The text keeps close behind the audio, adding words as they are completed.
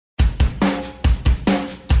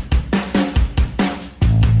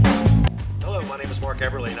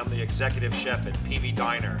Eberle, and I'm the executive chef at PB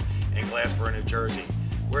Diner in Glassboro, New Jersey.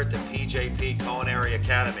 We're at the PJP Culinary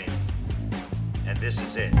Academy, and this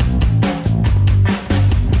is it.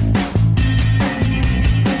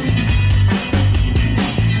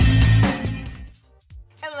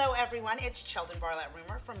 Hello everyone, it's Cheldin, Barlatt,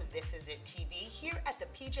 Rumer from This Is It TV here at the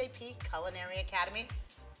PJP Culinary Academy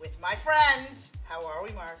with my friend. How are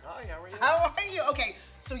we, Mark? Hi, how are you? How are you? Okay,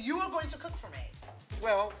 so you are going to cook for me.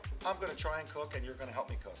 Well, I'm going to try and cook, and you're going to help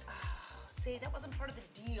me cook. See, that wasn't part of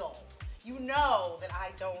the deal. You know that I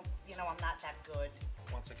don't, I'm not that good.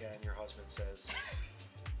 Once again, your husband says,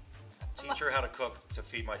 teach her how to cook to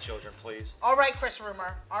feed my children, please. All right, Chris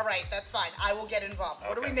Rumer. All right, that's fine. I will get involved.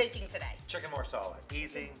 What are we Okay. making today? Chicken marsala.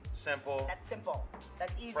 Easy, simple, That's simple.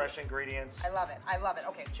 That's easy. fresh ingredients. I love it. I love it.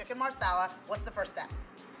 Okay, chicken marsala. What's the first step?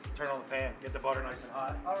 Turn on the pan. Get the butter nice and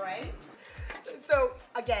hot. All right. So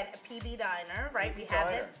again, a PB Diner, right? We have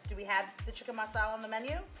Diner. this. Do we have the chicken marsala on the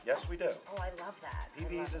menu? Yes, we do. Oh, I love that. I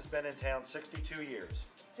love PB's it. has been in town 62 years.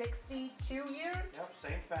 62 years? Yep,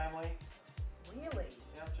 same family. Really?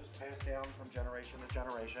 Yep, just passed down from generation to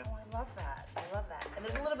generation. Oh, I love that. I love that. And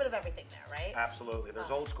there's a little bit of everything there, right? Absolutely.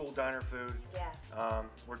 There's old school diner food. Yeah.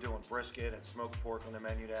 We're doing brisket and smoked pork on the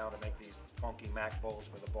menu now to make these funky mac bowls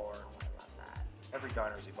for the bar. Oh, I love that. Every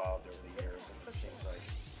diner's evolved over the years. It seems like.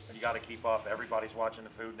 And you got to keep up. Everybody's watching the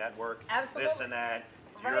Food Network. Absolutely. This and that.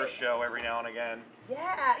 Your Right. show every now and again.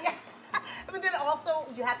 Yeah, yeah. But then also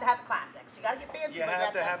you have to have classics. You got to get fancy. You but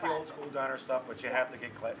have to have the classics. old school diner stuff, but you have to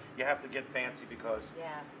get fancy because Yeah.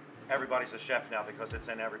 everybody's a chef now because it's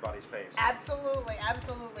in everybody's face. Absolutely,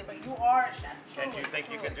 absolutely. But you are a chef. And Truly, you think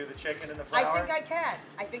you truly. can do the chicken and the flour? I think I can.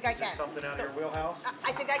 I think I Is can. this something out of So, your wheelhouse?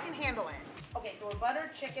 I think I can handle it. Okay, so we're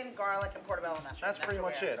butter, chicken, garlic, and portobello mushrooms. That's pretty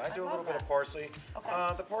what much we it. have. I do a love little bit that. of parsley.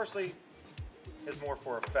 Okay. The parsley is more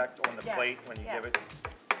for effect on the Yeah, plate when you yeah. give it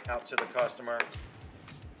out to the customer.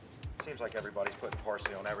 Seems like everybody's putting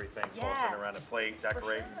parsley on everything, Yeah. tossing around the plate, For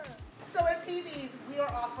decorating. sure. So at PB's, we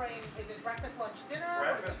are offering, is it breakfast, lunch, dinner? or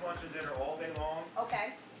is Breakfast, lunch, and dinner all day long. it-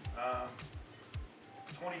 Okay.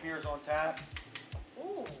 20 beers on tap.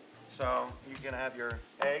 Ooh. So you can have your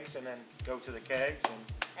eggs and then go to the kegs and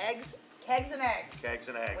Kegs and eggs. kegs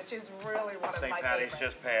and eggs. Which is really one of St. my Patty's favorites.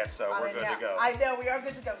 just passed, so we're good to go. I know, we are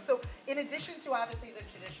good to go. So in addition to obviously the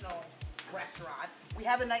traditional restaurant, we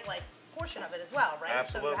have a nightlife portion of it as well, right?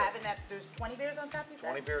 Absolutely. So you're having that, there's 20 beers on tap, you said?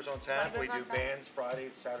 20 beers on tap. 20 We beers do on tap. bands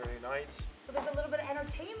Friday, Saturday nights. So there's a little bit of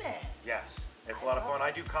entertainment. Yes, it's a lot of fun.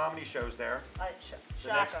 I do comedy shows there.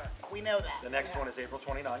 Shocker. We know that. The next one is April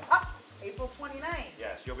 29th. Ah, April 29th.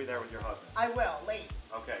 Yes, you'll be there with your husband. I will, late.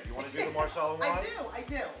 Okay, you want to do the Marsala one? I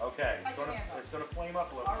do. Okay, I can handle it. it's gonna flame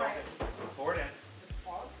up a little. All right. Pour it in.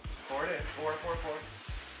 Pause. Pour it in. Pour.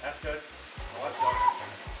 That's good. Oh, that's good.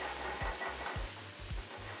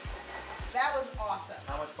 That was awesome.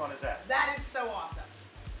 How much fun is that? That is so awesome.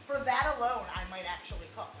 For that alone, I might actually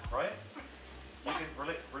cook. Right? You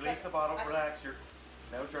can release the bottle, relax. You're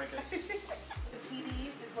no drinking. The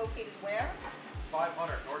PD's is located where?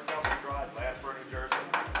 500 North Delta Drive, Glassboro, New Jersey.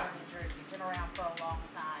 New Jersey. Been around for a long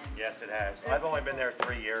time. Yes, it has. I've only been there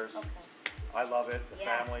 3 years. Okay. I love it. The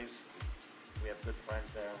Yeah. families. We have good friends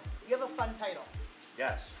there. You have a fun title.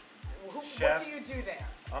 Yes. What Chef. do you do there?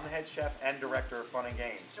 I'm the head chef and director of Fun and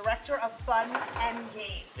Games. Director of Fun and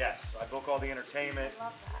Games. Yes, I book all the entertainment, I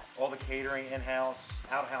love that. all the catering, in-house,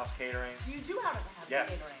 out-of-house catering. You do have Yes,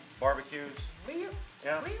 catering. barbecues. Really?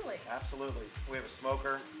 Yeah, Really? absolutely. We have a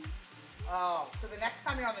smoker. Oh, so the next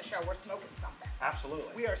time you're on the show, we're smoking something.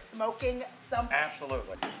 Absolutely. We are smoking something.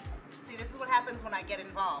 Absolutely. See, this is what happens when I get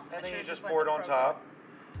involved. And I then you should've just let pour it the on program- top.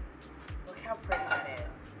 Look how pretty that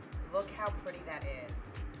is. Look how pretty that is.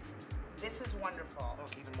 This is wonderful.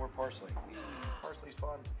 Look, even more parsley. Parsley's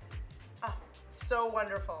fun. Ah, so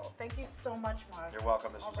wonderful. Thank you so much, Mark. You're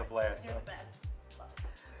welcome. This All was a right, blast. You're the best.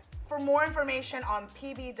 For more information on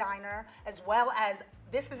PB Diner, as well as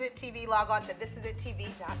This Is It TV, log on to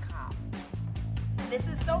thisisit.tv.com. This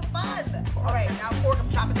is so fun. All right, now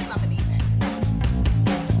I'm chopping this up and eating it.